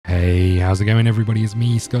Hey, how's it going, everybody? It's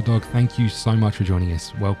me, Scott Dog. Thank you so much for joining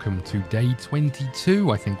us. Welcome to day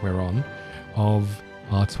 22, I think we're on, of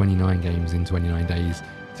our 29 games in 29 days.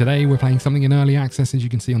 Today, we're playing something in early access, as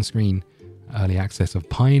you can see on screen. Early access of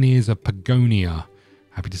Pioneers of Pagonia.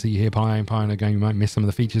 Happy to see you here, Pioneer game. You might miss some of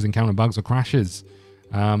the features, encounter bugs or crashes.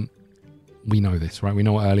 We know this, right? We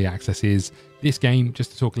know what early access is. This game,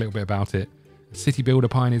 just to talk a little bit about it, City Builder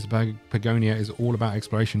Pioneers of Pagonia is all about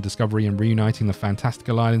exploration, discovery, and reuniting the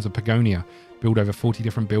fantastical islands of Pagonia. Build over 40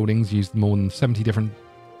 different buildings, use more than 70 different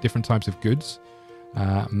types of goods,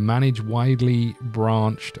 manage widely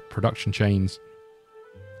branched production chains,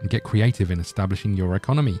 and get creative in establishing your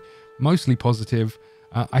economy. Mostly positive.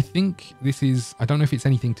 I think this is, I don't know if it's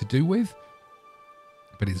anything to do with,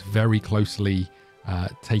 but it's very closely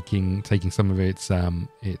taking some of its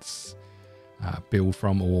build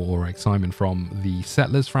from or excitement from the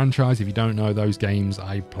Settlers franchise. If you don't know those games,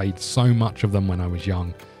 I played so much of them when I was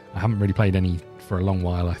young. I haven't really played any for a long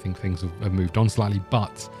while. I think things have moved on slightly,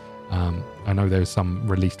 but I know there was some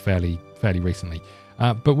released fairly recently.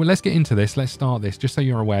 But let's get into this. Let's start this. Just so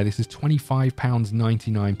you're aware, this is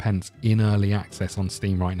 £25.99 in early access on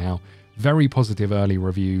Steam right now. Very positive early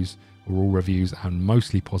reviews, or all reviews, and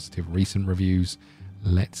mostly positive recent reviews.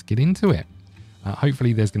 Let's get into it.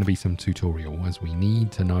 Hopefully there's going to be some tutorial, as we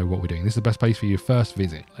need to know what we're doing. This is the best place for your first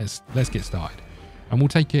visit. Let's get started, and we'll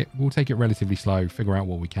take it relatively slow, figure out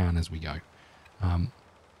what we can as we go. The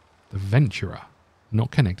Venturer, not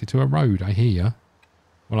connected to a road, I hear you.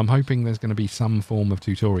 Well, I'm hoping there's going to be some form of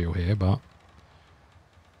tutorial here, but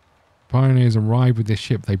Pioneers arrived with this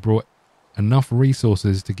ship. They brought enough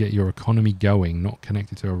resources to get your economy going, not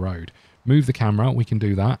connected to a road. Move the camera, we can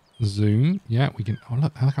do that. Zoom, yeah, we can. Oh,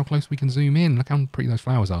 look how close we can zoom in. Look how pretty those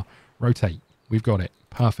flowers are. Rotate, we've got it.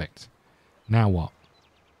 Perfect. Now what?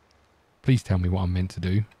 Please tell me what I'm meant to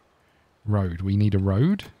do. Road, we need a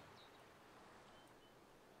road.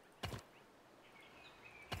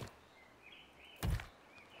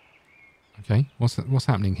 Okay, what's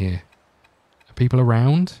happening here? Are people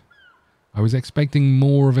around? I was expecting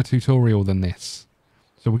more of a tutorial than this.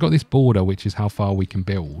 So we've got this border, which is how far we can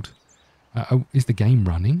build. Is the game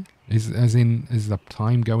running? Is the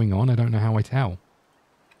time going on? I don't know how I tell.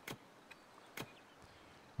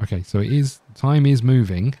 Okay, so time is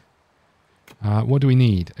moving. What do we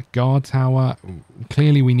need? A guard tower.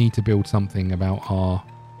 Clearly we need to build something about our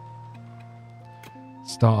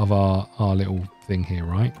start of our little thing here,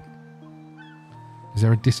 right? Is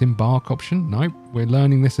there a disembark option? Nope. We're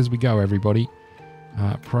learning this as we go, everybody.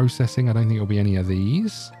 Processing. I don't think it'll be any of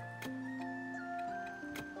these.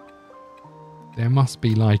 There must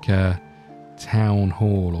be like a town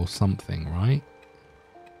hall or something, right?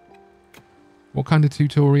 What kind of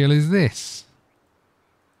tutorial is this?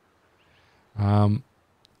 Hello,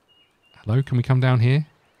 can we come down here?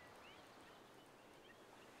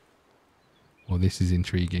 Well, this is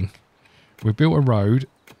intriguing. We've built a road.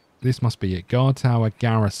 This must be it. Guard tower,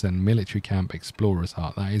 garrison, military camp, explorer's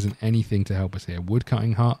hut. That isn't anything to help us here.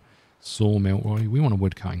 Woodcutting hut, sawmill. Well, we want a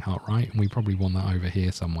woodcutting hut, right? And we probably want that over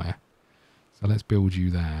here somewhere. So let's build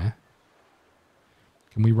you there.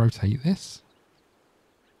 Can we rotate this?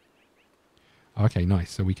 Okay,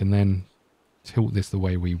 nice. So we can then tilt this the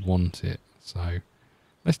way we want it. So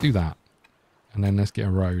let's do that. And then let's get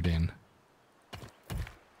a road in.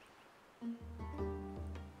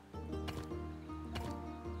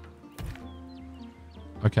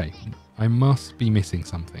 Okay, I must be missing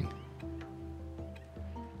something.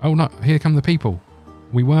 Oh no, here come the people.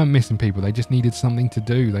 We weren't missing people, they just needed something to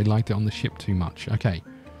do. They liked it on the ship too much. Okay,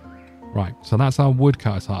 right, so that's our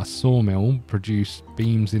woodcutter's hut. A sawmill, produce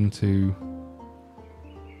beams into...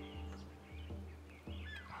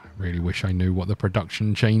 I really wish I knew what the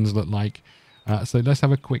production chains look like. So let's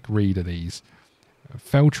have a quick read of these.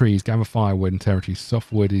 Fell trees, gather firewood and territory.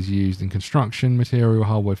 Softwood is used in construction material,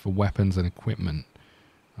 hardwood for weapons and equipment.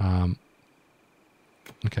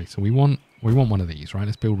 Okay, so we want one of these, right?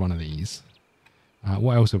 Let's build one of these.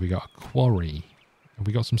 What else have we got? A quarry. Have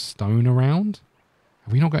we got some stone around?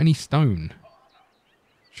 Have we not got any stone?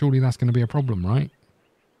 Surely that's going to be a problem, right?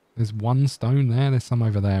 There's one stone there. There's some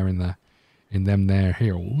over there in them there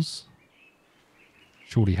hills.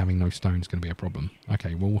 Surely having no stone is going to be a problem.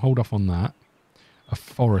 Okay, well, we'll hold off on that. A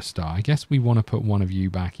forester. I guess we want to put one of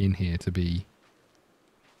you back in here to be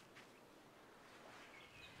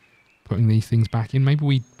putting these things back in. Maybe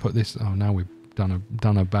we put this... Oh, now we've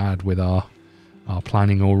done a bad with our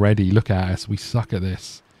planning already. Look at us. We suck at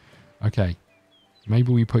this. Okay.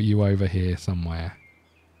 Maybe we put you over here somewhere.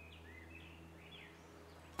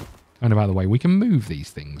 And by the way, we can move these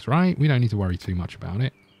things, right? We don't need to worry too much about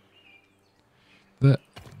it.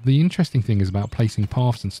 the interesting thing is about placing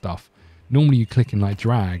paths and stuff. Normally you click and like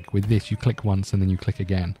drag. With this, you click once and then you click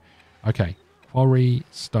again. Okay. Quarry,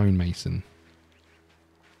 stonemason.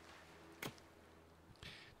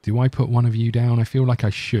 Do I put one of you down? I feel like I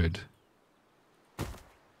should.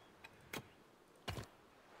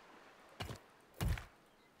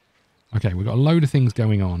 Okay, we've got a load of things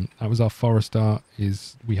going on. That was our forester.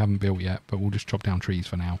 We haven't built yet, but we'll just chop down trees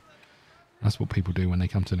for now. That's what people do when they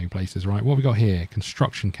come to new places, right? What have we got here?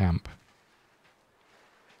 Construction camp.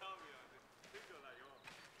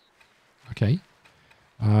 Okay.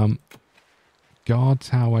 Guard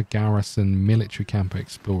tower, garrison, military camp,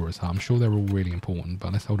 explorers hut. I'm sure they're all really important,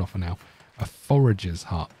 but let's hold off for now. A forager's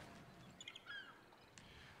hut.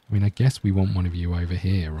 I mean, I guess we want one of you over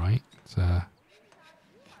here, right? So,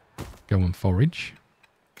 go and forage.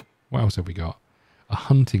 What else have we got? A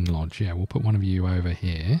hunting lodge. Yeah, we'll put one of you over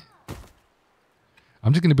here.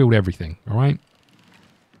 I'm just going to build everything, all right?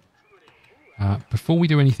 Before we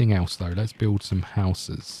do anything else, though, let's build some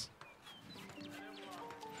houses.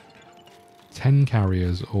 10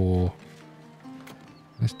 carriers, or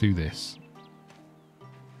let's do this.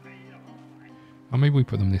 Or maybe we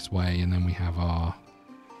put them this way, and then we have our...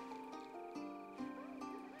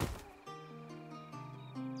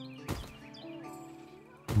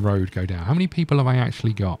 road go down. How many people have I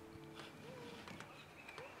actually got?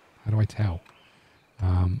 How do I tell?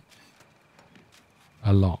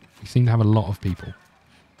 A lot. We seem to have a lot of people.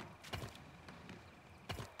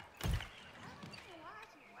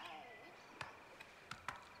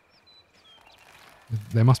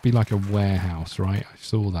 There must be like a warehouse, right? I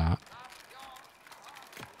saw that.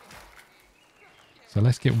 So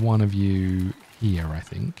let's get one of you here, I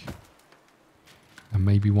think. And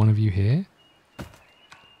maybe one of you here.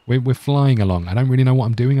 We're flying along. I don't really know what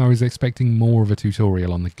I'm doing. I was expecting more of a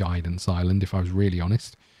tutorial on the guidance island, if I was really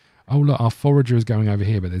honest. Oh, look, our forager is going over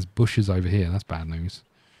here, but there's bushes over here. That's bad news.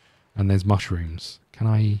 And there's mushrooms. Can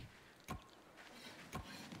I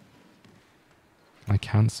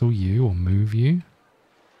cancel you or move you?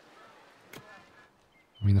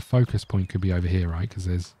 I mean, the focus point could be over here, right? Because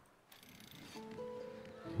there's...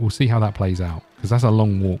 We'll see how that plays out. Because that's a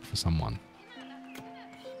long walk for someone.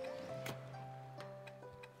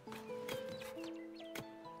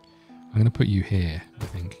 I'm going to put you here, I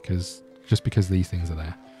think, just because these things are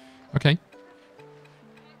there. Okay.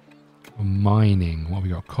 Mining. What have we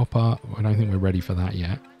got? Copper. I don't think we're ready for that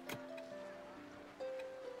yet.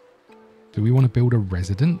 Do we want to build a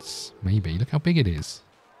residence? Maybe. Look how big it is.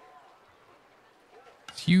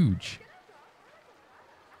 It's huge.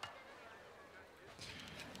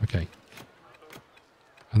 Okay.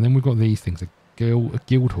 And then we've got these things. A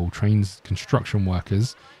guild hall trains construction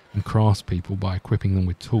workers and craftspeople by equipping them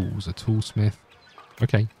with tools. A toolsmith.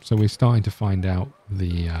 Okay, so we're starting to find out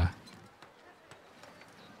the...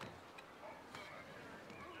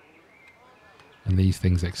 and these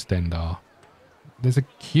things extend our... There's a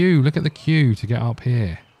queue. Look at the queue to get up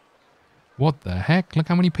here. What the heck? Look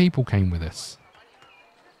how many people came with us.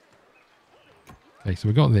 Okay, so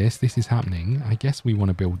we've got this. This is happening. I guess we want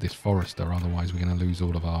to build this forester, otherwise we're going to lose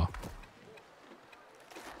all of our...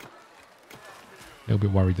 A little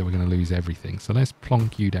bit worried that we're going to lose everything. So let's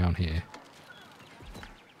plonk you down here.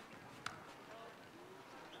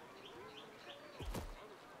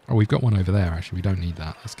 Oh, we've got one over there, actually. We don't need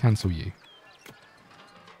that. Let's cancel you.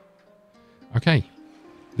 Okay.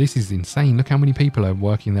 This is insane. Look how many people are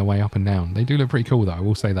working their way up and down. They do look pretty cool, though. I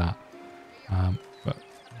will say that. But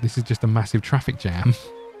this is just a massive traffic jam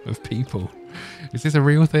of people. Is this a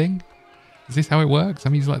real thing? Is this how it works? I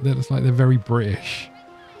mean, it's like they're very British.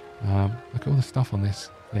 Look at all the stuff on this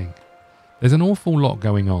thing. There's an awful lot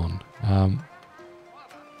going on.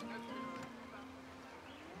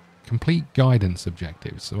 Complete guidance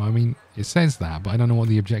objectives. So, I mean, it says that, but I don't know what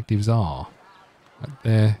the objectives are.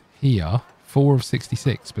 They're here. 4 of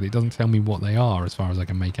 66, but it doesn't tell me what they are as far as I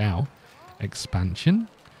can make out. Expansion.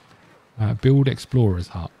 Build explorer's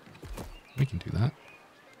hut. We can do that.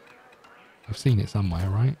 I've seen it somewhere,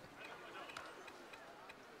 right?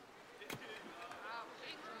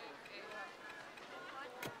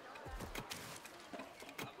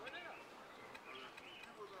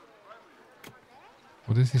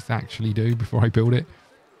 What does this actually do before I build it?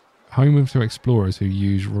 Home to explorers who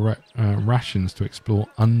use rations to explore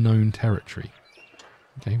unknown territory.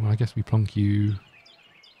 Okay, well, I guess we plonk you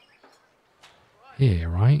here,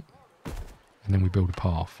 right? And then we build a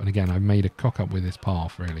path. And again, I've made a cock up with this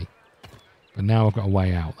path, really. But now I've got a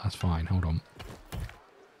way out. That's fine. Hold on.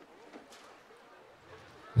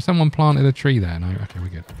 Has someone planted a tree there? No? Okay, we're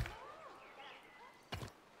good.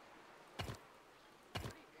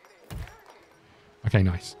 Okay,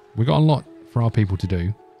 nice. We've got a lot for our people to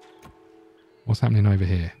do. What's happening over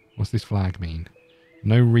here? What's this flag mean?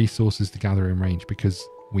 No resources to gather in range because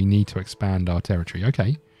we need to expand our territory.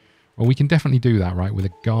 Okay. Well, we can definitely do that, right, with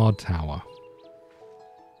a guard tower.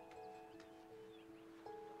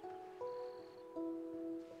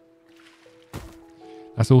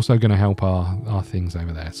 That's also going to help our things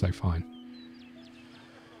over there, so fine.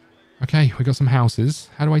 Okay, we got some houses.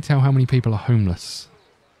 How do I tell how many people are homeless?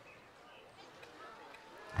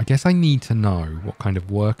 I guess I need to know what kind of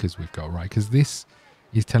workers we've got, right? Because this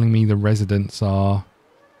is telling me the residents are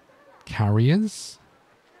carriers.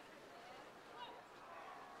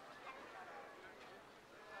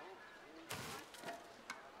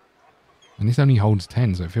 And this only holds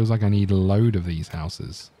 10, so it feels like I need a load of these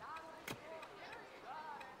houses.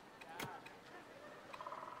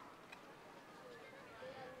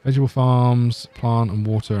 Vegetable farms, plant and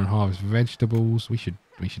water and harvest vegetables. We should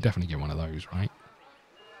definitely get one of those, right?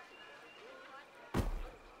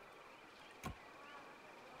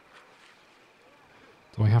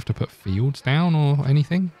 Do I have to put fields down or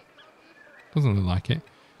anything? Doesn't look like it.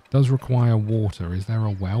 Does require water. Is there a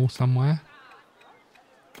well somewhere?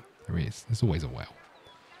 There is. There's always a well.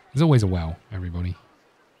 There's always a well, everybody.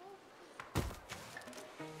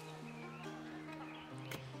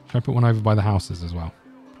 Should I put one over by the houses as well?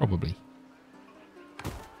 Probably.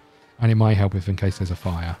 And it might help if in case there's a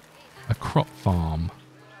fire. A crop farm.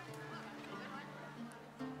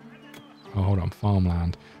 Oh, hold on.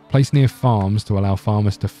 Farmland. Place near farms to allow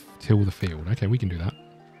farmers to till the field. Okay, we can do that.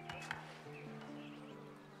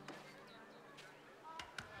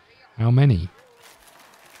 How many?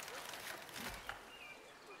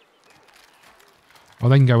 Oh,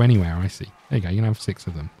 they can go anywhere, I see. There you go, you can have 6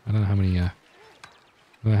 of them. I don't know how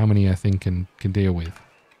many a thing can deal with.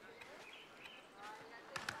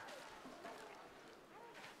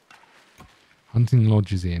 Hunting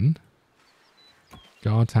lodge is in.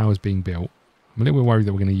 Guard tower's being built. I'm a little bit worried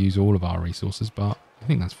that we're going to use all of our resources, but I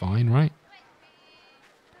think that's fine, right?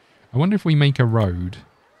 I wonder if we make a road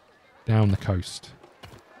down the coast.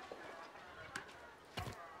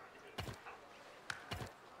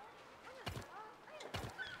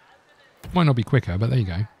 Might not be quicker, but there you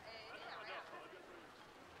go.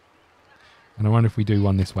 And I wonder if we do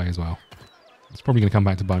one this way as well. It's probably going to come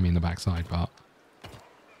back to bite me in the backside, but...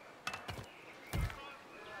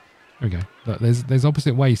 There we go. Look, there's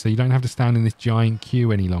opposite ways, so you don't have to stand in this giant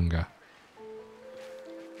queue any longer.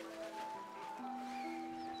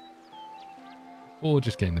 Or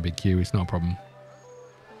just get in the big queue, it's not a problem.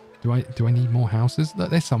 Do I need more houses? Look,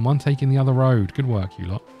 there's someone taking the other road. Good work, you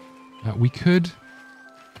lot. We could...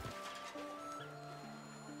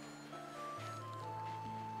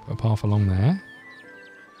 put a path along there.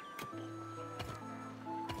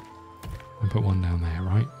 And put one down there,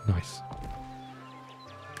 right? Nice.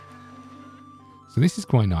 So this is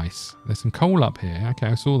quite nice. There's some coal up here. Okay,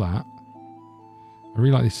 I saw that. I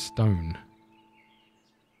really like this stone.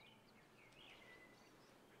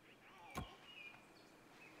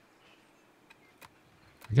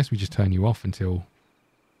 I guess we just turn you off until...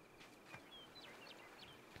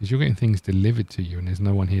 because you're getting things delivered to you and there's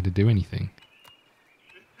no one here to do anything.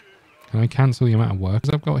 Can I cancel the amount of workers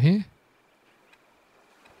I've got here?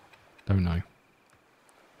 Don't know.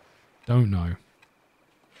 Don't know.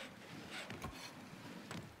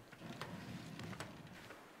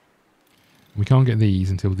 We can't get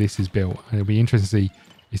these until this is built. And it'll be interesting to see.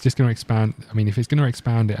 It's just going to expand. I mean, if it's going to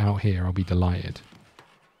expand it out here, I'll be delighted.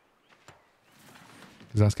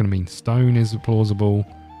 Because that's going to mean stone is plausible.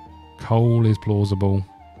 Coal is plausible.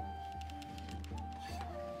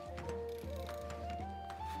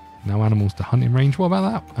 No animals to hunting range. What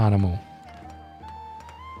about that animal?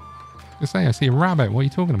 I see a rabbit. What are you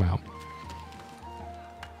talking about?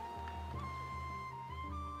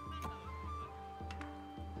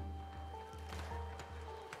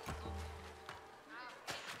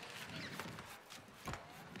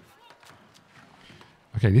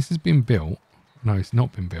 Okay, this has been built. No, it's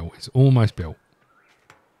not been built. It's almost built.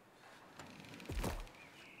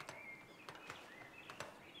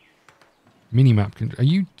 Minimap. Are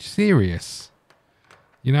you serious?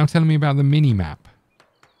 You're now telling me about the minimap?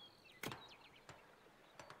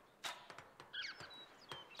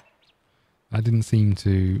 That didn't seem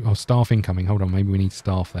to... oh, staff incoming. Hold on, maybe we need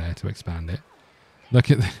staff there to expand it.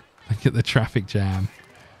 Look at the traffic jam.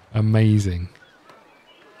 Amazing.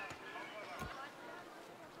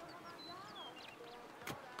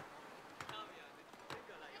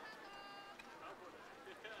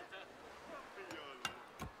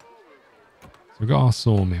 So we've got our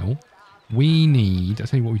sawmill. We need... I'll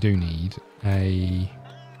tell you what we do need. A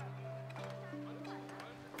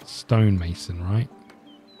stonemason, right?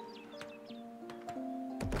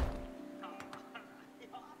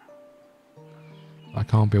 I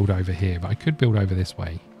can't build over here, but I could build over this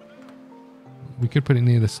way. We could put it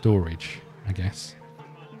near the storage, I guess.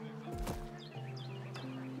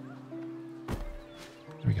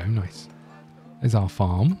 There we go, nice. There's our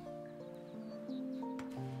farm.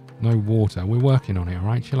 No water. We're working on it,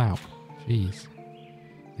 alright? Chill out. Jeez.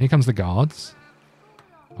 Here comes the guards.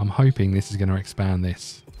 I'm hoping this is going to expand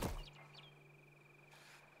this.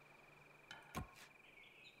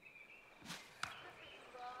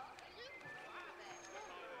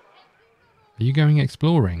 Are you going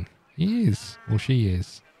exploring? He is. Or she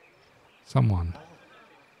is. Someone.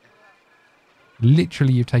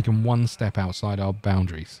 Literally, you've taken one step outside our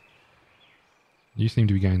boundaries. You seem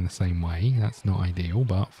to be going the same way. That's not ideal,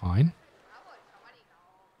 but fine.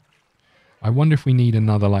 I wonder if we need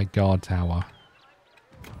another, like, guard tower.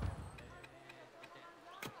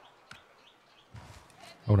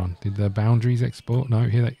 Hold on. Did the boundaries export? No,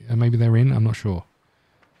 here they, maybe they're in. I'm not sure.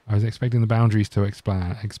 I was expecting the boundaries to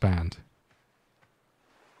expand.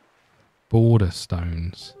 Border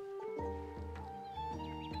stones.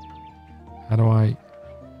 How do I...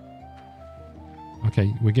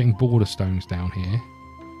 Okay, we're getting border stones down here.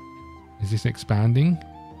 Is this expanding?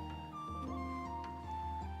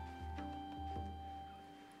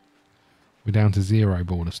 We're down to 0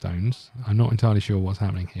 border stones. I'm not entirely sure what's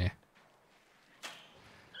happening here.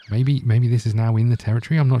 Maybe this is now in the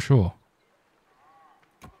territory? I'm not sure.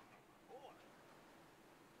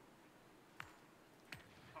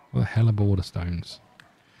 What the hell are border stones?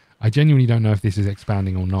 I genuinely don't know if this is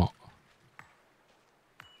expanding or not.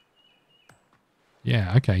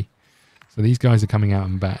 Yeah, okay. So these guys are coming out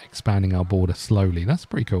and expanding our border slowly. That's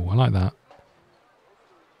pretty cool. I like that.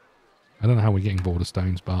 I don't know how we're getting border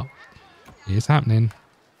stones, but it's happening.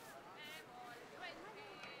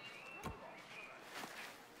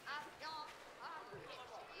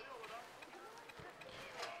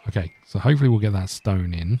 Okay, so hopefully we'll get that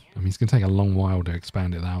stone in. I mean, it's going to take a long while to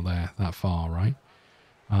expand it out there that far, right?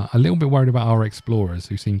 A little bit worried about our explorers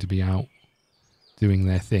who seem to be out doing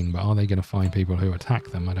their thing, but are they going to find people who attack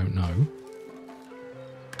them? I don't know.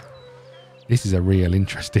 This is a real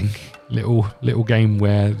interesting little game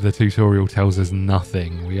where the tutorial tells us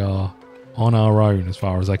nothing. We are on our own as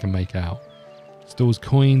far as I can make out. Stores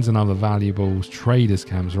coins and other valuables. Traders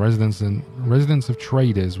camps. Residents of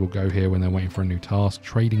traders will go here when they're waiting for a new task.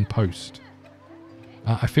 Trading post.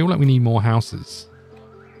 I feel like we need more houses.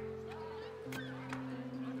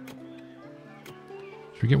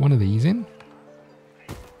 Should we get one of these in?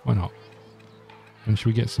 Why not? And should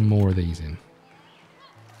we get some more of these in?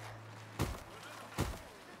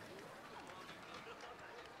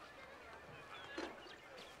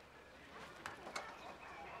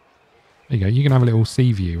 There you go. You can have a little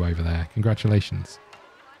sea view over there. Congratulations.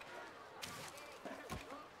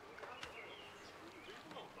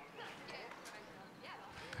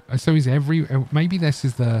 So is maybe this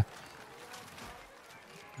is the...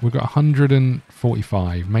 We've got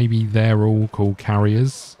 145. Maybe they're all called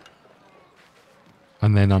carriers.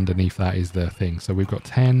 And then underneath that is the thing. So we've got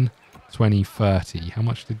 10, 20, 30. How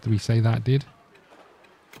much did we say that did?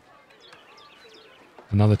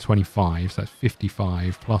 Another 25. So that's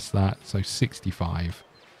 55 plus that. So 65.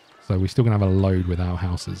 So we're still going to have a load with our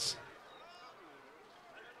houses.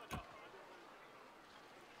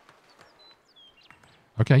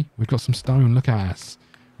 Okay, we've got some stone. Look at us.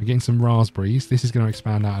 We're getting some raspberries. This is going to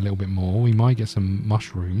expand out a little bit more. We might get some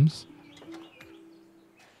mushrooms.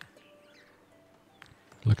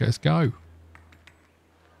 Look at us go.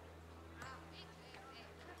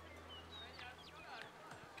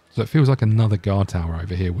 So it feels like another guard tower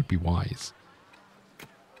over here would be wise.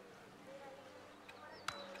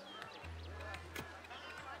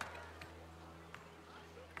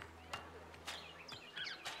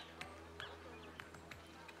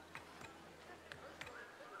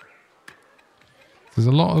 There's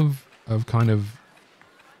a lot of kind of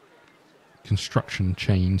construction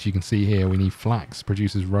chains. You can see here we need flax,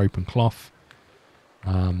 produces rope and cloth.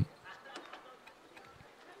 And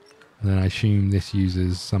then I assume this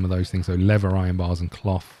uses some of those things. So leather, iron bars and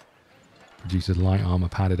cloth produces light armor,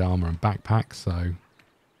 padded armor and backpacks. So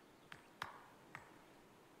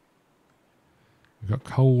we've got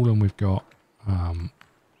coal and we've got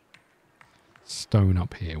stone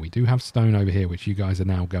up here. We do have stone over here, which you guys are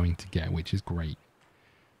now going to get, which is great.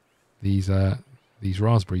 These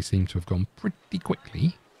raspberries seem to have gone pretty quickly.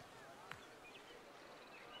 Is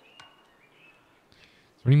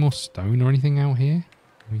there any more stone or anything out here?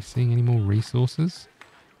 Are we seeing any more resources?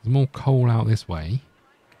 There's more coal out this way.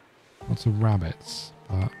 Lots of rabbits,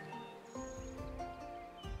 but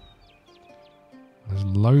there's a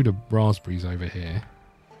load of raspberries over here.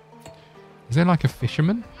 Is there like a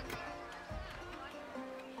fisherman?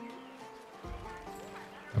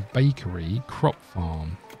 bakery, crop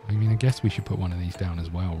farm. I mean, I guess we should put one of these down as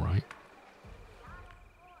well, right?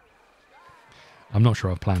 I'm not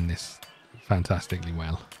sure I've planned this fantastically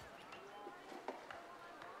well.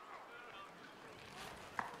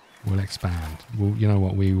 We'll expand. Well, you know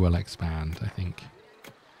what? We will expand, I think.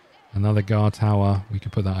 Another guard tower. We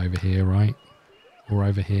could put that over here, right? Or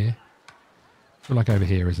over here. I feel like over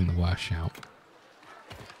here isn't the worst shout.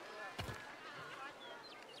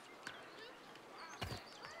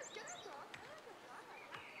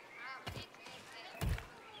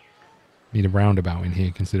 Need a roundabout in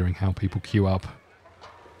here, considering how people queue up.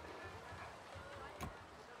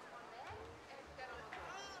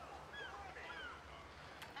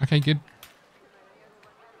 Okay, good.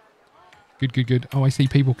 Good, good, good. Oh, I see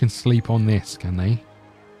people can sleep on this, can they?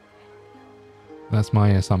 That's my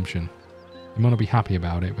assumption. You might not be happy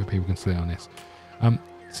about it, but people can sleep on this.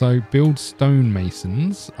 So build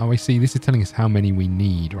stonemasons. Oh, I see. This is telling us how many we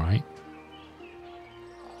need, right?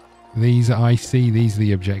 I see. These are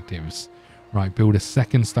the objectives. Right, build a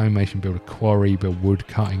second stonemason, build a quarry, build wood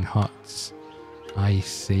cutting huts. I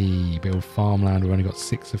see. Build farmland. We've only got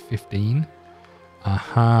 6 of 15.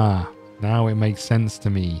 Aha. Now it makes sense to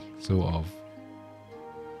me, sort of.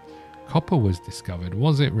 Copper was discovered.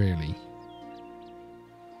 Was it really?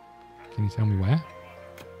 Can you tell me where?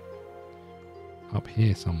 Up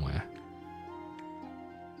here somewhere.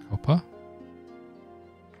 Copper?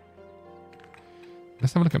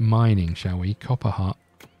 Let's have a look at mining, shall we? Copper hut.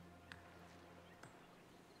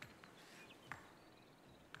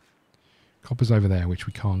 Copper's over there, which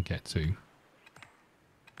we can't get to.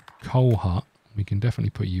 Coal hut. We can definitely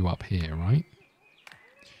put you up here, right?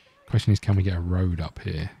 Question is, can we get a road up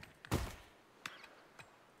here?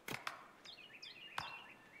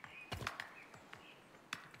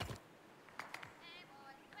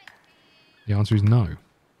 The answer is no.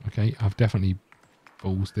 Okay, I've definitely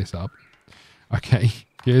balls this up. Okay,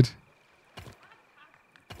 good.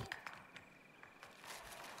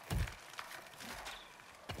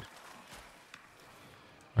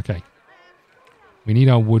 Okay. We need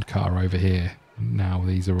our woodcutter over here. Now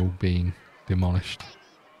these are all being demolished.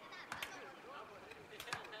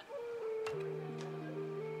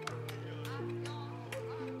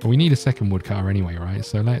 But we need a second woodcutter anyway, right?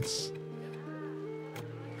 So let's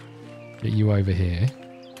get you over here.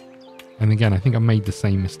 And again, I think I made the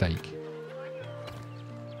same mistake.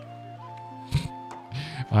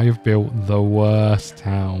 I have built the worst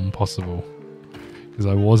town possible because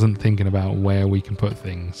I wasn't thinking about where we can put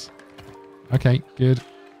things. Okay, good.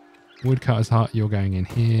 Woodcutter's hut, you're going in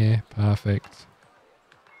here. Perfect.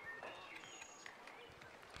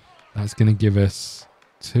 That's going to give us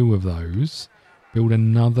 2 of those. Build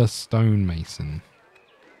another stonemason.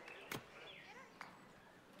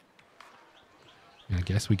 I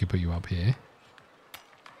guess we could put you up here.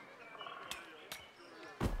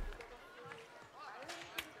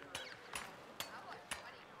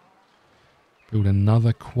 Build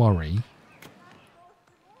another quarry.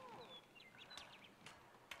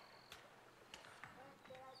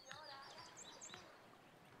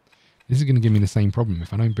 This is going to give me the same problem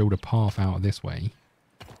if I don't build a path out this way.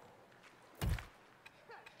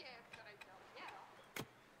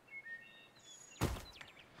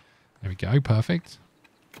 There we go, perfect.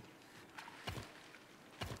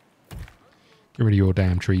 Get rid of your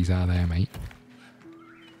damn trees out of there, mate.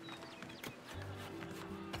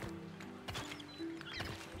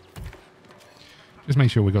 Just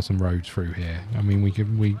make sure we've got some roads through here. I mean,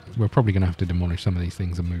 we're probably going to have to demolish some of these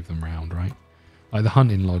things and move them around, right? Like the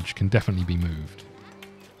hunting lodge can definitely be moved.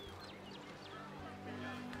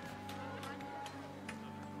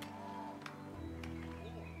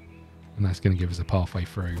 And that's going to give us a pathway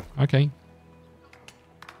through. Okay.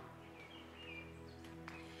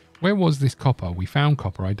 Where was this copper? We found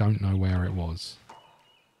copper. I don't know where it was.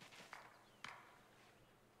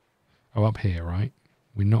 Oh, up here, right?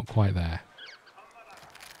 We're not quite there.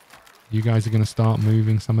 You guys are going to start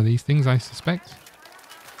moving some of these things, I suspect.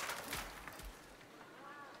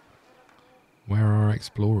 Where are our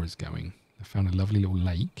explorers going? They found a lovely little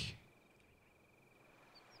lake.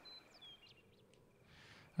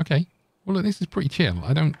 Okay. Well, look, this is pretty chill.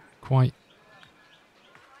 I don't quite...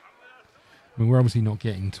 I mean, we're obviously not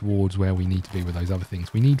getting towards where we need to be with those other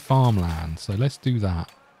things. We need farmland, so let's do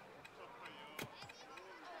that.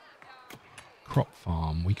 Crop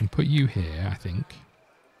farm. We can put you here, I think.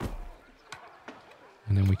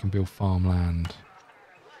 And then we can build farmland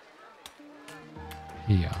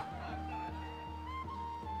here.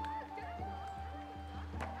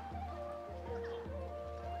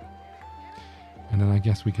 And then I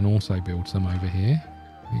guess we can also build some over here,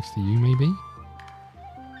 next to you maybe.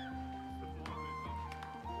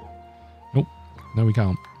 No, we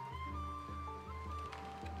can't.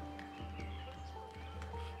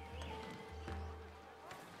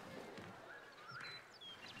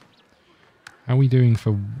 How are we doing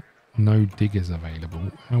for no diggers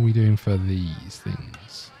available? How are we doing for these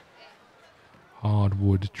things?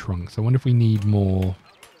 Hardwood trunks. I wonder if we need more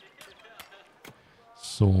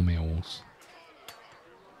sawmills.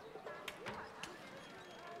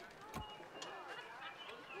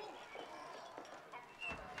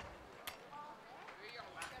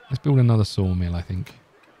 Let's build another sawmill, I think.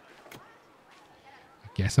 I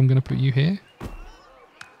guess I'm going to put you here.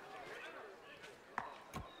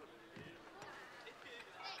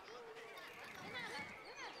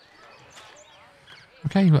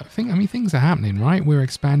 Okay, look, I mean, things are happening, right? We're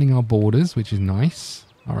expanding our borders, which is nice.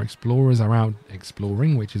 Our explorers are out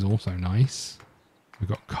exploring, which is also nice. We've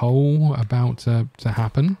got coal about to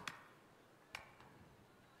happen.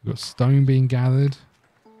 We've got stone being gathered.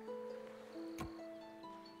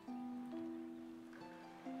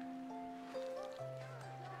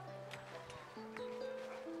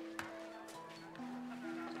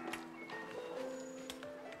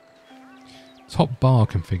 Top bar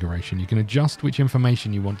configuration. You can adjust which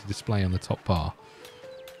information you want to display on the top bar.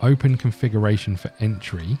 Open configuration for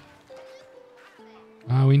entry.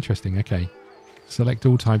 Oh, interesting. Okay. Select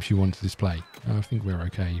all types you want to display. I think we're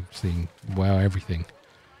okay seeing, well, everything.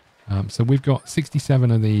 So we've got 67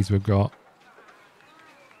 of these. We've got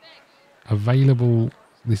available.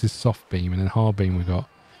 This is soft beam, and then hard beam we've got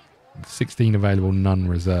 16 available, none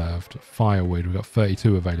reserved. Firewood, we've got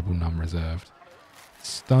 32 available, none reserved.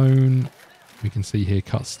 Stone, we can see here,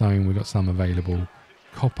 cut stone, we've got some available.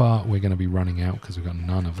 Copper, we're going to be running out because we've got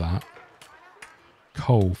none of that.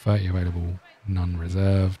 Coal, 30 available, none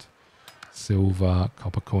reserved. Silver,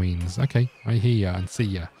 copper coins. Okay, I hear ya and see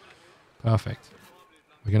ya. Perfect.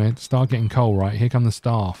 We're going to start getting coal, right? Here come the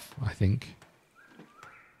staff, I think.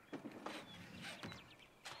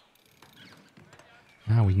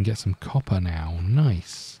 Now we can get some copper now.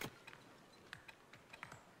 Nice.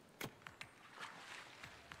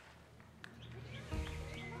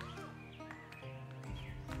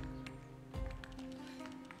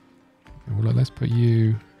 Well, look, let's put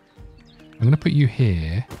you... I'm going to put you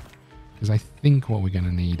here, because I think what we're going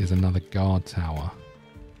to need is another guard tower.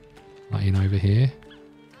 Like in over here.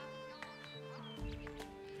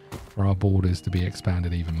 For our borders to be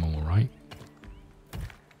expanded even more, right?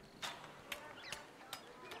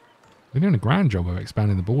 We're doing a grand job of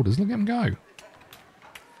expanding the borders. Look at them go.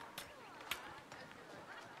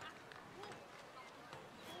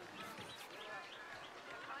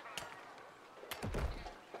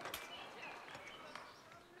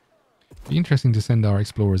 Be interesting to send our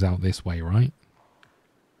explorers out this way, right?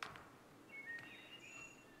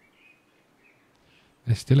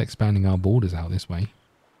 They're still expanding our borders out this way.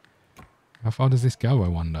 How far does this go, I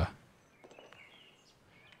wonder?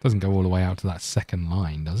 Doesn't go all the way out to that second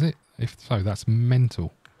line, does it? If so, that's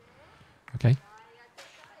mental. Okay.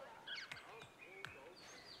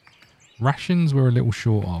 Rations we're a little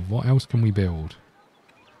short of. What else can we build?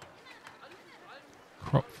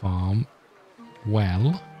 Crop farm.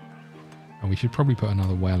 Well. And we should probably put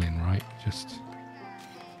another well in, right? Just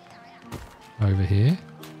over here.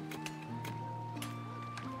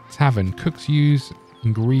 Tavern. Cooks use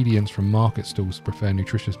ingredients from market stalls to prepare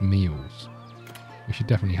nutritious meals. We should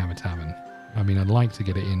definitely have a tavern. I mean, I'd like to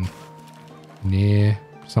get it in near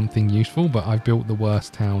something useful, but I've built the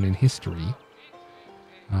worst town in history.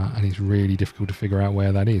 And it's really difficult to figure out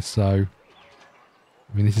where that is. So,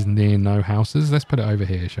 I mean, this is near no houses. Let's put it over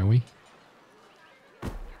here, shall we?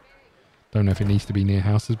 Don't know if it needs to be near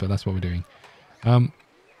houses, but that's what we're doing. That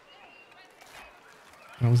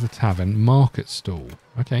was the tavern. Market stall.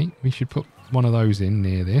 Okay, we should put one of those in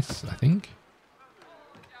near this, I think.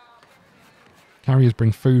 Carriers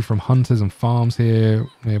bring food from hunters and farms here.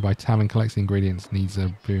 Nearby tavern collects the ingredients. Needs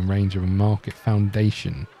a boom range of a market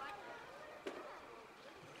foundation.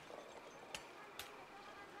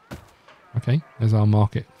 Okay, there's our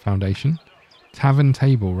market foundation. Tavern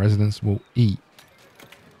table. Residents will eat.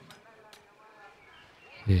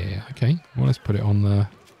 Yeah, okay. Well, let's put it on the...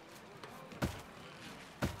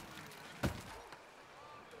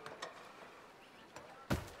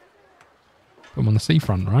 Put them on the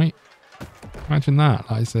seafront, right? Imagine that.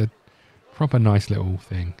 That is a proper nice little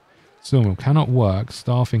thing. Sawmill cannot work.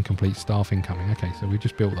 Staff incomplete. Staff incoming. Okay, so we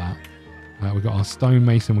just built that. We've got our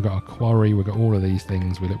stonemason. We've got our quarry. We've got all of these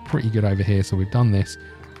things. We look pretty good over here. So we've done this.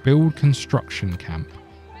 Build construction camp.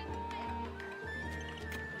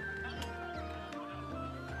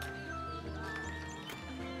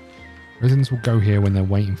 Residents will go here when they're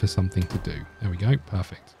waiting for something to do. There we go.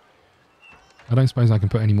 Perfect. I don't suppose I can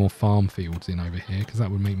put any more farm fields in over here because that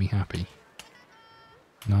would make me happy.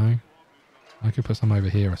 No? I could put some over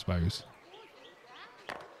here, I suppose.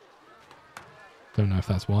 Don't know if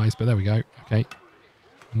that's wise, but there we go. Okay.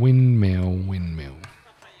 Windmill, windmill.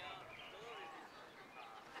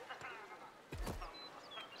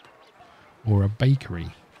 Or a bakery.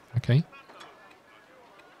 Okay.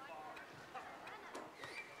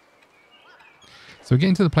 So we're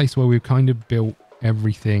getting to the place where we've kind of built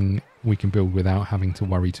everything we can build without having to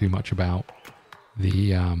worry too much about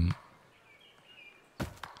the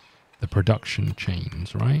production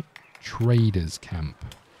chains, right? Traders camp.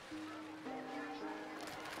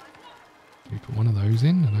 Can we put one of those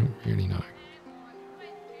in? I don't really know.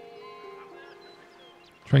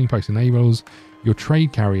 Trading post enables your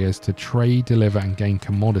trade carriers to trade, deliver, and gain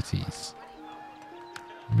commodities.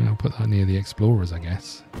 I mean, I'll put that near the explorers, I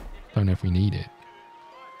guess. Don't know if we need it.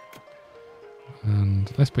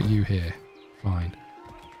 And let's put you here. Fine.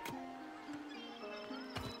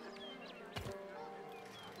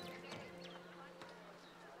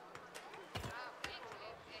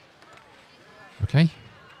 Okay.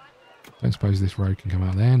 Don't suppose this road can come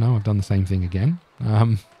out there. No, I've done the same thing again.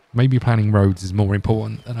 Maybe planning roads is more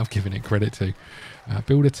important than I've given it credit to.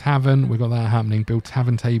 Build a tavern. We've got that happening. Build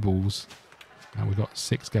tavern tables. We've got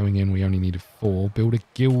 6 going in. We only needed 4. Build a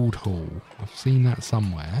guild hall. I've seen that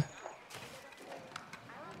somewhere.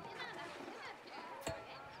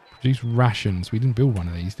 Produce rations. We didn't build one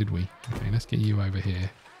of these, did we? Okay, let's get you over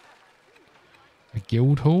here. A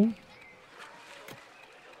guild hall.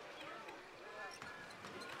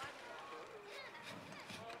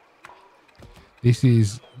 This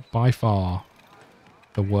is by far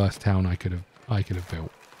the worst town I could have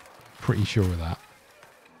built. Pretty sure of that.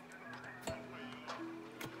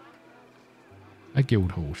 A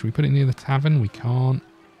guild hall. Should we put it near the tavern? We can't.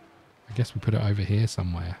 I guess we put it over here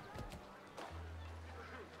somewhere.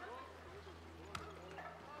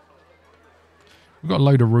 We've got a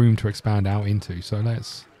load of room to expand out into, so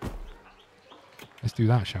let's do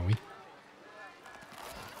that, shall we?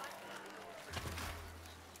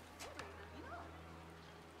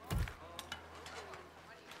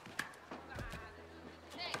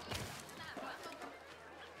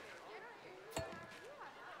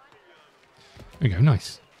 There we go,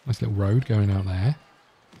 nice. Nice little road going out there.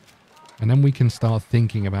 And then we can start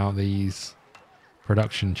thinking about these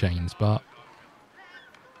production chains, but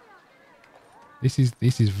this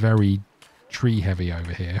is very tree heavy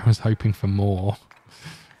over here. I was hoping for more.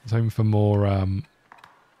 I was hoping for more I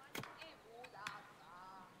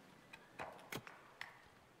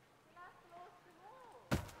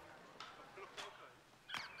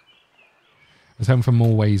was hoping for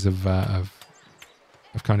more ways of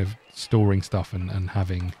kind of storing stuff and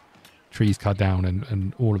having trees cut down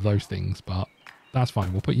and all of those things, but that's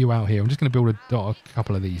fine. We'll put you out here. I'm just going to build a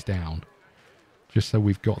couple of these down just so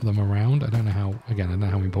we've got them around. I don't know how, again, I don't know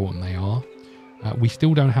how important they are. We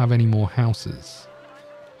still don't have any more houses.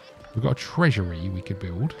 We've got a treasury we could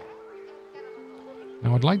build.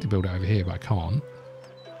 Now, I'd like to build it over here, but I can't.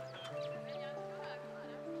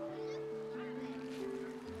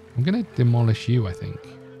 I'm going to demolish you, I think.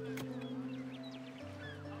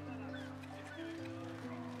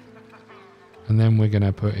 And then we're going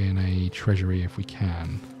to put in a treasury if we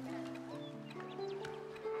can.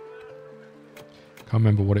 Can't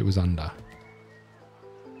remember what it was under.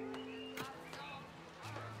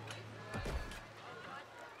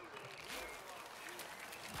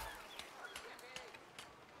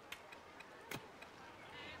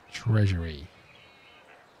 Treasury.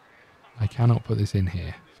 I cannot put this in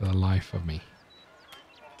here for the life of me.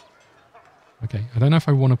 Okay, I don't know if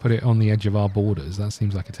I want to put it on the edge of our borders. That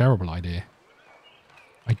seems like a terrible idea.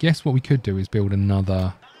 I guess what we could do is build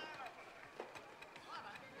another...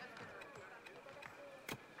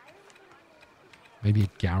 maybe a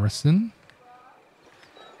garrison?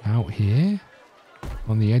 Out here?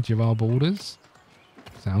 On the edge of our borders?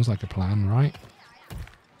 Sounds like a plan, right?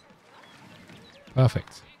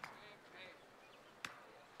 Perfect.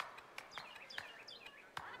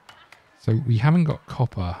 So we haven't got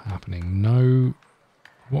copper happening. No...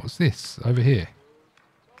 What's this over here?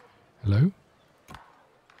 Hello?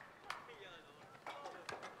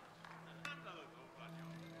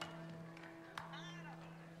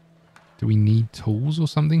 Do we need tools or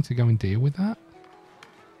something to go and deal with that?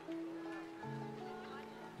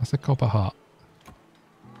 That's a copper hut.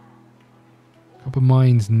 Copper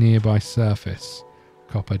mines nearby surface.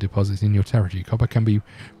 Copper deposits in your territory. Copper can be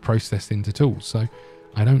processed into tools. So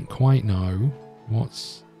I don't quite know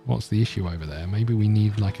what's the issue over there. Maybe we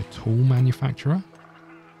need like a tool manufacturer.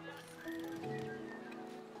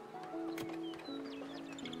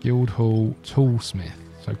 Guildhall Toolsmith.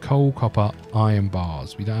 So coal, copper, iron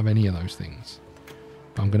bars. We don't have any of those things.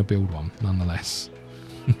 But I'm going to build one nonetheless.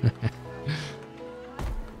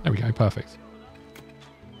 There we go. Perfect.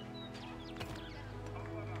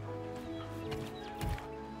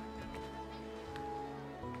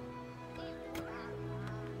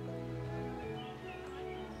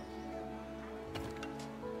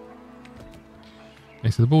 Okay,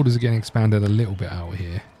 so the borders are getting expanded a little bit out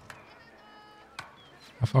here.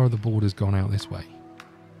 How far have the borders gone out this way?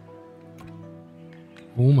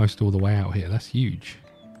 Almost all the way out here. That's huge.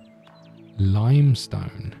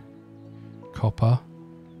 Limestone. Copper.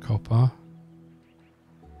 Copper.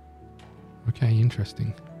 Okay,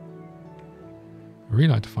 interesting. I'd really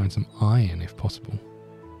like to find some iron if possible.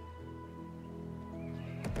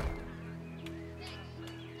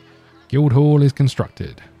 Guildhall is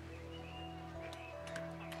constructed.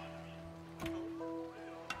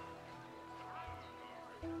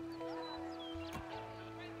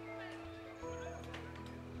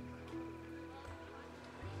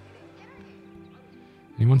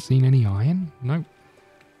 Anyone seen any iron? Nope.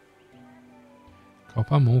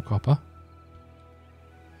 Copper, more copper.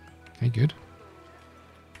 Okay, good.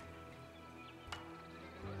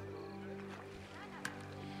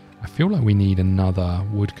 I feel like we need another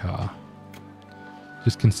woodcutter.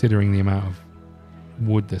 Just considering the amount of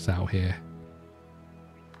wood that's out here.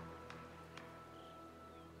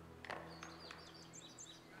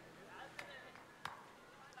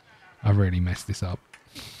 I've really messed this up.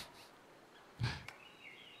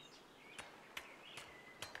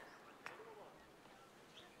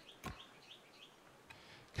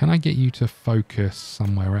 Can I get you to focus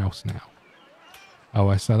somewhere else now?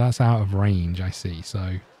 Oh, so that's out of range, I see.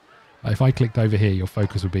 So if I clicked over here, your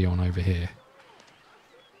focus would be on over here.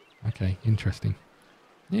 Okay, interesting.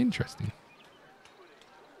 Interesting.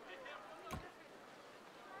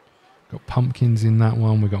 Got pumpkins in that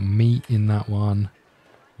one. We've got meat in that one.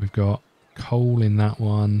 We've got coal in that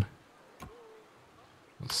one.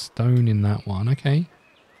 Got stone in that one. Okay.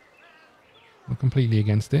 Not completely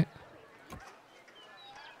against it.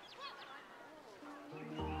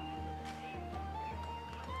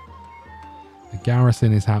 The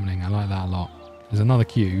garrison is happening. I like that a lot. There's another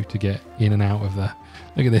queue to get in and out of the...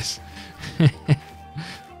 Look at this. Look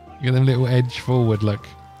at them little edge forward. Look.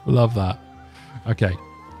 Love that. Okay.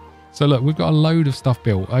 So look, we've got a load of stuff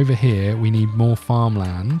built. Over here, we need more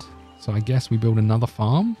farmland. So I guess we build another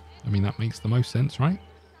farm. I mean, that makes the most sense, right?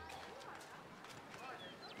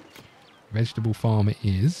 Vegetable farm it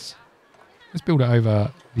is. Let's build it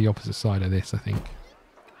over the opposite side of this, I think.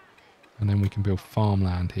 And then we can build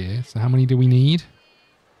farmland here. So how many do we need?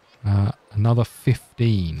 Another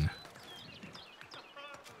 15.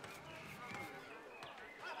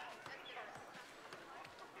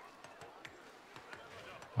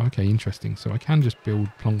 Okay, interesting. So I can just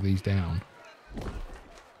plonk these down.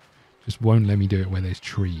 Just won't let me do it where there's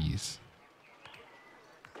trees.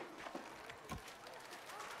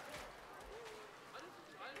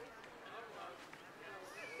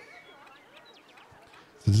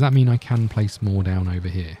 So does that mean I can place more down over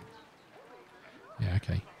here? Yeah,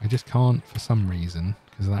 okay. I just can't for some reason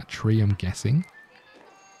because of that tree, I'm guessing.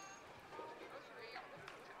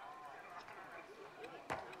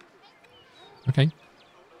 Okay.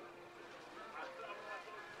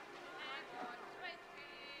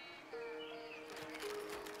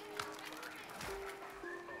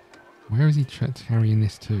 Where is he carrying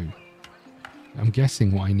this to? I'm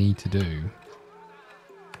guessing what I need to do.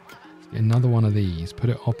 Get another one of these, put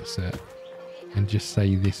it opposite, and just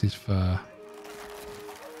say this is for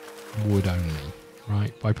wood only,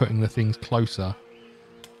 right? By putting the things closer,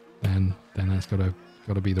 then that's got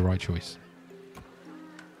to be the right choice.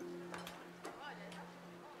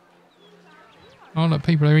 Oh look,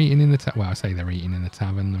 people are eating in the tavern. Well, I say they're eating in the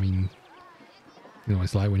tavern. I mean, you know what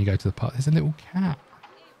it's like when you go to the pub. There's a little cat.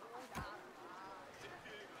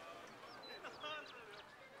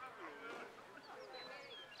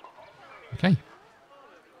 Okay.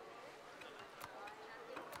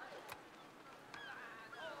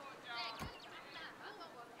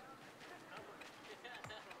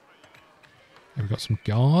 We've got some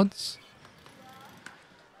guards.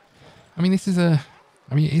 I mean, it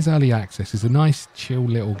is early access. It's a nice, chill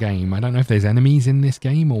little game. I don't know if there's enemies in this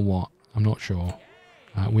game or what. I'm not sure.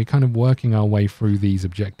 We're kind of working our way through these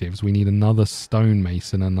objectives. We need another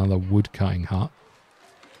stonemason, another wood-cutting hut.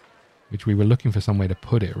 Which we were looking for somewhere to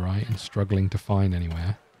put it, right? And struggling to find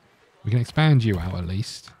anywhere. We can expand you out at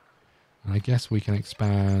least. And I guess we can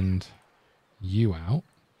expand you out.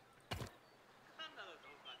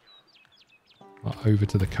 Over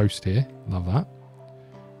to the coast here. Love that.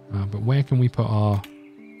 But where can we put our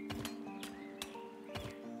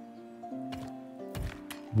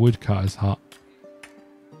woodcutter's hut.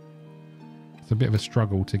 It's a bit of a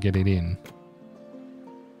struggle to get it in.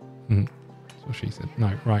 That's what she said.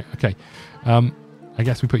 No, right, okay. I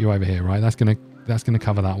guess we put you over here, right? That's gonna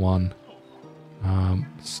cover that one.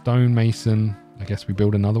 Stonemason. I guess we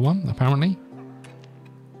build another one, apparently.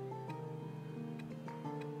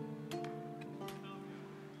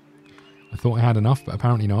 I thought I had enough, but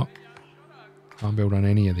apparently not. Can't build on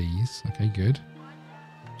any of these. Okay, good.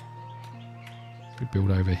 Could build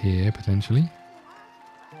over here, potentially.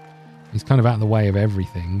 He's kind of out of the way of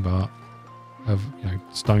everything, but of, you know,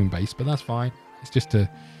 stone base, but that's fine. It's just to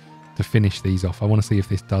finish these off. I want to see if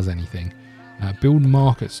this does anything. Build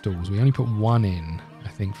market stalls. We only put one in, I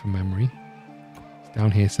think, from memory. It's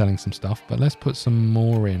down here selling some stuff, but let's put some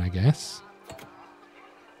more in, I guess.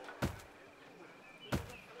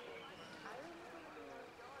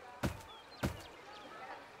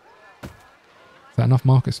 Is that enough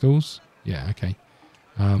market stalls? Yeah, okay.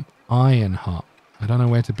 Iron hut. I don't know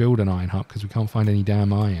where to build an iron hut because we can't find any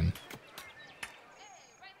damn iron.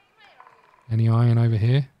 Any iron over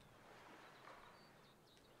here?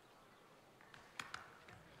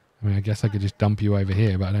 I mean, I guess I could just dump you over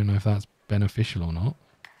here, but I don't know if that's beneficial or not.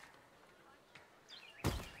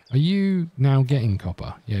 Are you now getting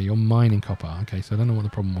copper? Yeah, you're mining copper. Okay, so I don't know what the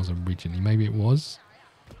problem was originally. Maybe it was.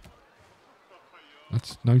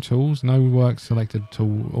 That's no tools, no work selected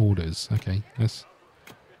tool orders. Okay, let's...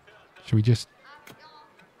 Should we just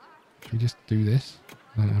do this?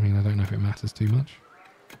 I mean, I don't know if it matters too much.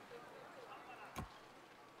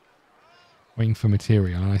 Waiting for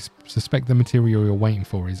material, and I suspect the material you're waiting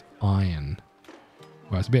for is iron.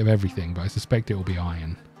 Well, it's a bit of everything, but I suspect it will be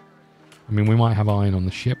iron. I mean, we might have iron on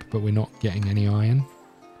the ship, but we're not getting any iron.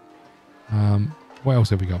 What else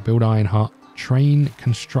have we got? Build iron hut. Train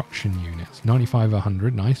construction units. 95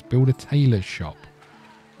 100. Nice. Build a tailor's shop.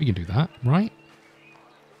 We can do that, right?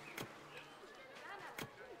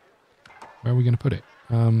 Where are we going to put it?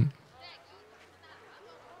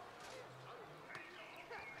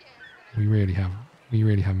 We really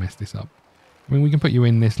have messed this up. I mean, we can put you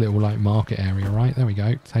in this little like market area, right? There we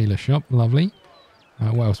go. Tailor shop, lovely.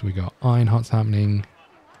 What else have we got? Iron huts happening.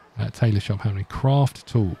 Tailor shop happening. Craft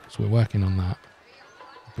tools. We're working on that.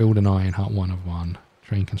 Build an iron hut 1 of 1.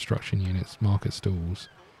 Train construction units. Market stalls.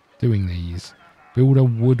 Doing these. Build a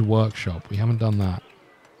wood workshop. We haven't done that.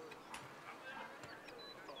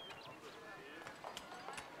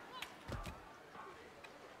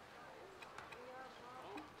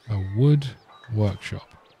 A wood workshop.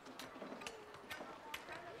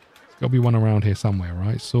 There's got to be one around here somewhere,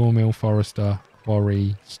 right? Sawmill, forester,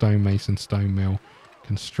 quarry, stonemason, stone mill,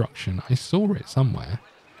 construction. I saw it somewhere.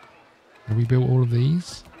 Have we built all of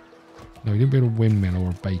these? No, we didn't build a windmill or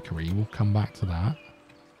a bakery. We'll come back to that.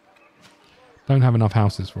 Don't have enough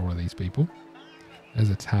houses for all of these people. There's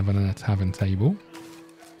a tavern and a tavern table.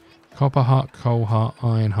 Copper hut, coal hut,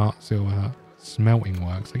 iron hut, silver hut, smelting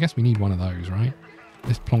works. I guess we need one of those, right?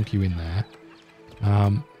 Let's plonk you in there.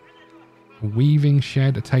 A weaving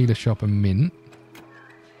shed, a tailor shop, a mint.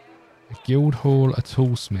 A guild hall, a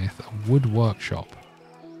toolsmith, a wood workshop.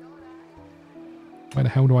 Where the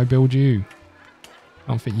hell do I build you?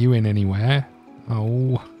 Can't fit you in anywhere.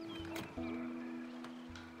 Oh.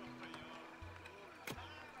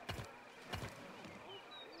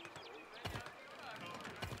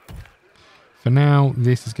 For now,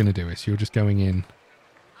 this is going to do it. So you're just going in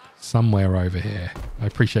somewhere over here. I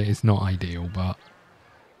appreciate it's not ideal, but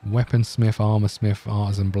weaponsmith, armorsmith,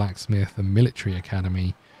 artisan, blacksmith, the military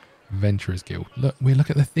academy, adventurers guild. Look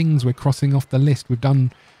at the things we're crossing off the list. We've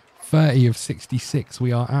done 30 of 66.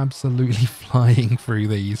 We are absolutely flying through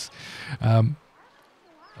these. I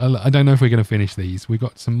don't know if we're going to finish these. We've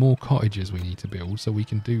got some more cottages we need to build, so we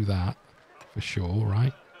can do that for sure,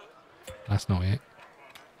 right? That's not it.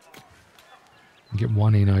 Get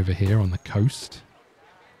one in over here on the coast.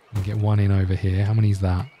 And get one in over here. How many is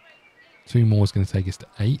that? 2 more is going to take us to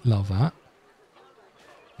 8. Love that.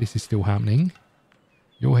 This is still happening.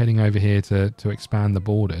 You're heading over here to expand the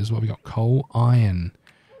borders. What have we got? Coal, iron.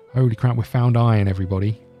 Holy crap, we found iron,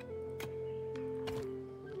 everybody.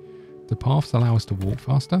 Do paths allow us to walk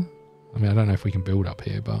faster? I mean, I don't know if we can build up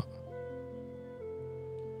here, but...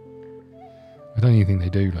 I don't even think they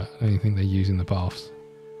do that. I don't even think they're using the paths.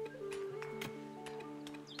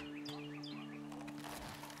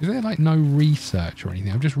 Is there like no research or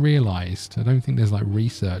anything? I've just realised I don't think there's like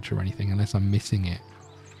research or anything unless I'm missing it.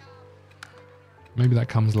 Maybe that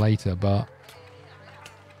comes later, but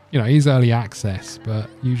you know, it is early access, but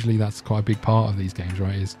usually that's quite a big part of these games,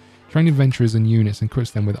 right? Is train adventurers and units and equips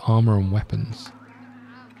them with armour and weapons.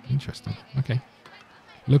 Interesting. Okay.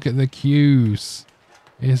 Look at the queues.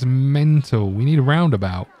 It's mental. We need a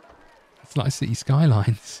roundabout. It's like City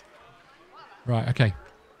Skylines. Right, okay.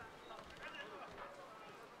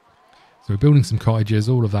 So we're building some cottages.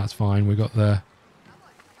 All of that's fine. We've got the...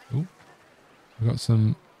 Ooh, we've got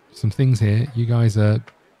some things here. You guys are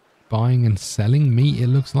buying and selling meat, it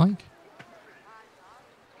looks like.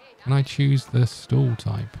 Can I choose the stall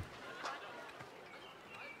type?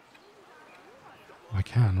 I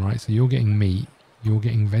can, right? So you're getting meat. You're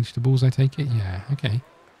getting vegetables, I take it? Yeah, okay.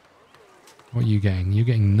 What are you getting? You're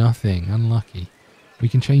getting nothing. Unlucky. We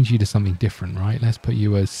can change you to something different, right? Let's put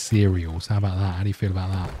you as cereals. How about that? How do you feel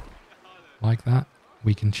about that? Like that?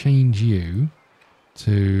 We can change you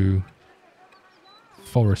to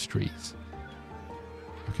forestries.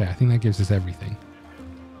 Okay, I think that gives us everything.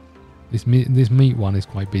 This meat one is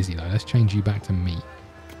quite busy, though. Let's change you back to meat.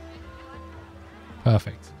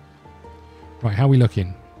 Perfect. Right, how are we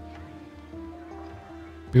looking?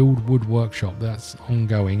 Build wood workshop. That's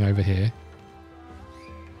ongoing over here.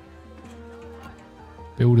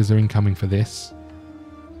 Builders are incoming for this.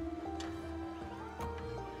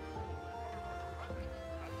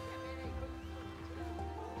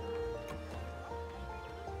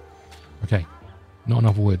 Okay. Not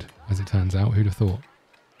enough wood, as it turns out. Who'd have thought?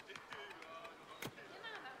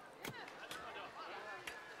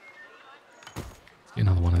 Let's get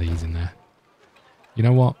another one of these in there. You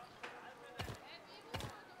know what?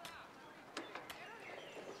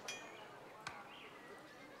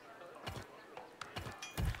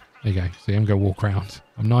 There you go. See, I'm going to walk around.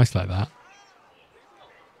 I'm nice like that.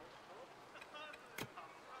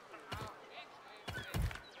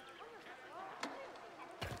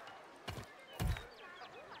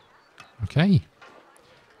 Okay.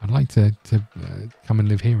 I'd like to come and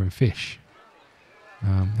live here and fish.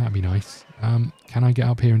 That'd be nice. Can I get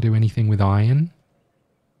up here and do anything with iron?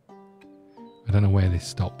 I don't know where this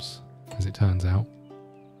stops, as it turns out.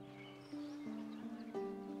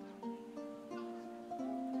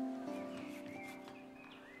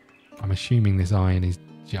 I'm assuming this iron is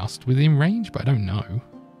just within range, but I don't know.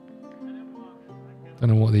 Don't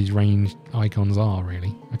know what these range icons are,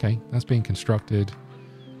 really. Okay, that's being constructed.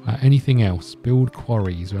 Anything else? Build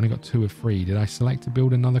quarries. We only got 2 of 3. Did I select to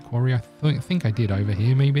build another quarry? I think I did over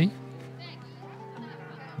here, maybe?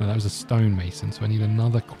 No, that was a stonemason, so I need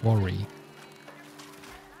another quarry.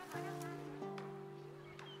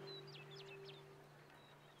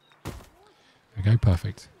 There we go,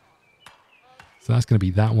 perfect. So that's going to be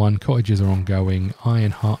that one. Cottages are ongoing. Iron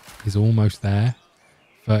hut is almost there.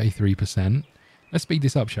 33%. Let's speed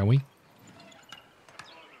this up, shall we?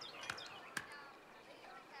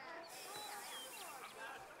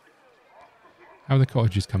 How are the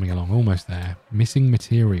cottages coming along? Almost there. Missing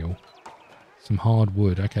material. Some hard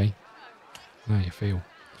wood. Okay. How you feel.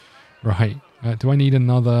 Right. Do I need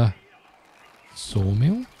another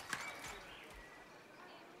sawmill?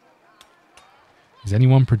 Is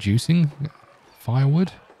anyone producing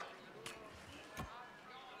firewood?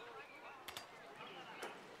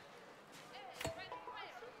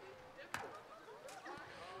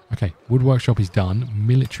 Okay, wood workshop is done.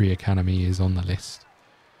 Military academy is on the list.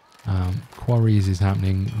 Quarries is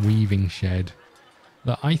happening. Weaving shed.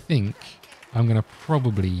 Look, I think I'm going to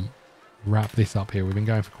probably wrap this up here. We've been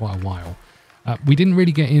going for quite a while. We didn't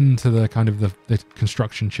really get into the kind of the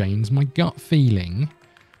construction chains. My gut feeling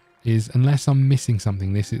is, unless I'm missing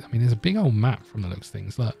something, this is, I mean, there's a big old map from the looks of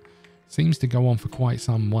things. Look, seems to go on for quite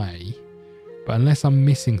some way. But unless I'm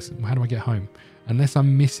missing, how do I get home? Unless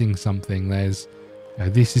I'm missing something, there's,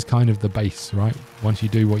 this is kind of the base, right? Once you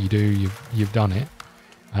do what you do, you've done it.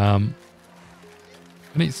 And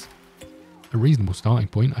it's a reasonable starting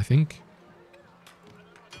point, I think.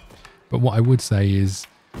 But what I would say is,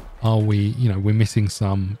 are we, we're missing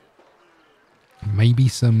some, maybe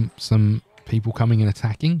some people coming and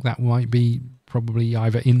attacking. That might be probably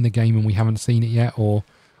either in the game and we haven't seen it yet, or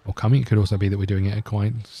coming. It could also be that we're doing it at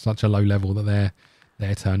quite such a low level that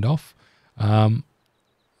they're turned off.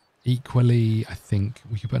 Equally, I think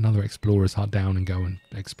we could put another explorer's hut down and go and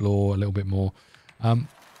explore a little bit more.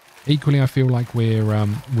 Equally, I feel like we're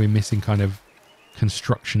missing kind of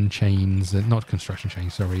construction chains, not construction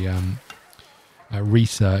chains, sorry,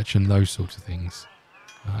 research and those sorts of things.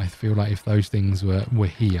 I feel like if those things were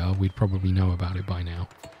here, we'd probably know about it by now.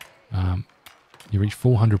 You reach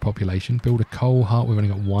 400 population. Build a coal hut. We've only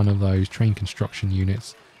got 1 of those. Train construction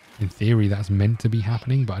units. In theory, that's meant to be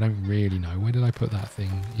happening, but I don't really know. Where did I put that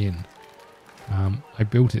thing in? I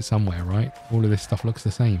built it somewhere, right? All of this stuff looks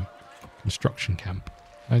the same. Construction camp.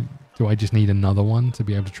 Do I just need another one to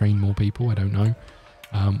be able to train more people? I don't know.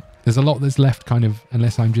 There's a lot that's left kind of,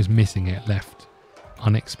 unless I'm just missing it, left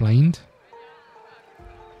unexplained.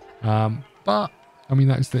 But I mean,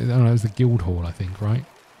 that was the guild hall, I think, right?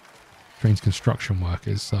 Trains construction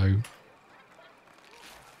workers, so...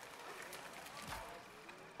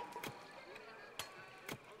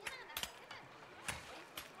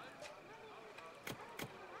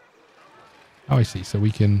 Oh, I see. So we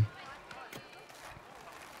can...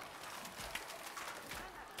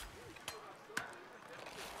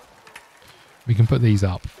 We can put these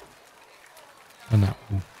up. And that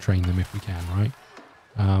will train them if we can, right?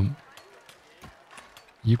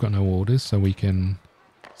 You've got no orders, so we can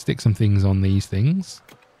stick some things on these things.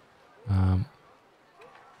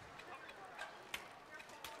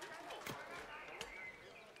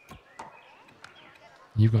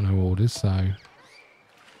 You've got no orders, so... And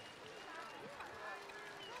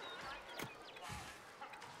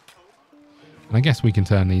I guess we can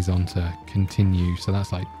turn these on to continue, so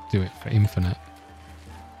that's like do it for infinite.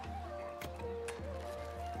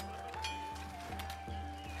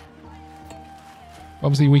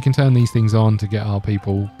 Obviously, we can turn these things on to get our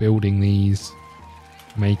people building these,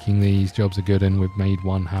 making these. Jobs are good, and we've made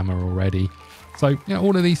one hammer already. So, you know,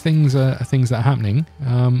 all of these things are things that are happening.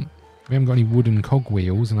 We haven't got any wooden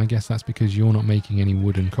cogwheels, and I guess that's because you're not making any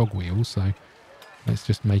wooden cogwheels. So let's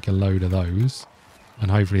just make a load of those, and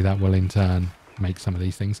hopefully that will in turn make some of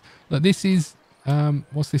these things. Look, this is,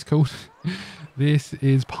 what's this called? This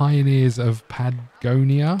is Pioneers of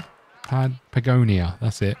Pagonia. Pagonia,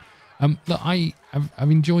 that's it. Look, I've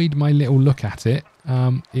enjoyed my little look at it.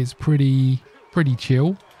 It's pretty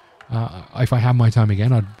chill. If I had my time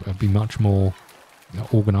again, I'd be much more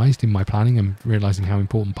organised in my planning and realising how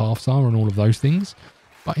important paths are and all of those things.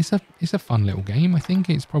 But it's a fun little game. I think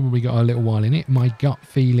it's probably got a little while in it. My gut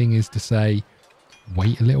feeling is to say,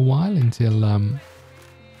 wait a little while until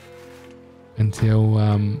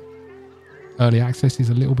early access is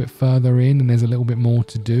a little bit further in and there's a little bit more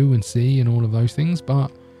to do and see and all of those things.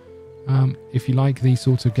 But if you like these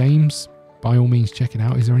sorts of games, by all means check it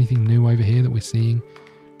out. Is there anything new over here that we're seeing?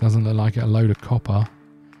 Doesn't look like it. A load of copper,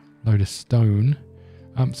 load of stone.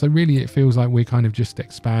 So really it feels like we're kind of just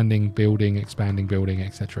expanding building,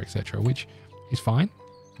 etc, etc, which is fine.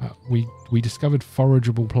 We discovered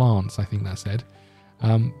forageable plants, I think that said.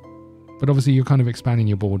 But obviously you're kind of expanding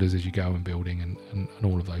your borders as you go and building and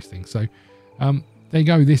all of those things. So there you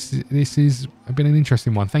go. This has been an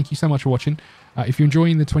interesting one. Thank you so much for watching. If you're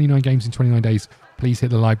enjoying the 29 games in 29 days, please hit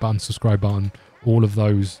the like button, subscribe button, all of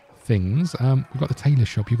those things. We've got the tailor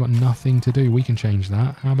shop. You've got nothing to do. We can change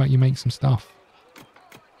that. How about you make some stuff?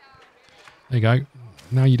 There you go.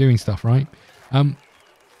 Now you're doing stuff, right?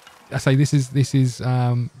 I say this is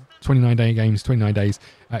 29 day games, 29 days.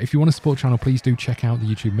 If you want to support the channel, please do check out the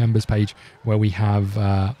YouTube members page where we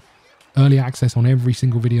have early access on every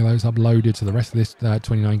single video that's uploaded. So the rest of this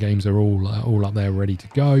 29 games are all up there ready to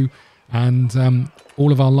go. And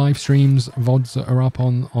all of our live streams, VODs are up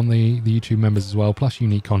on the YouTube members as well, plus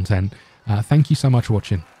unique content. Thank you so much for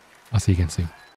watching. I'll see you again soon.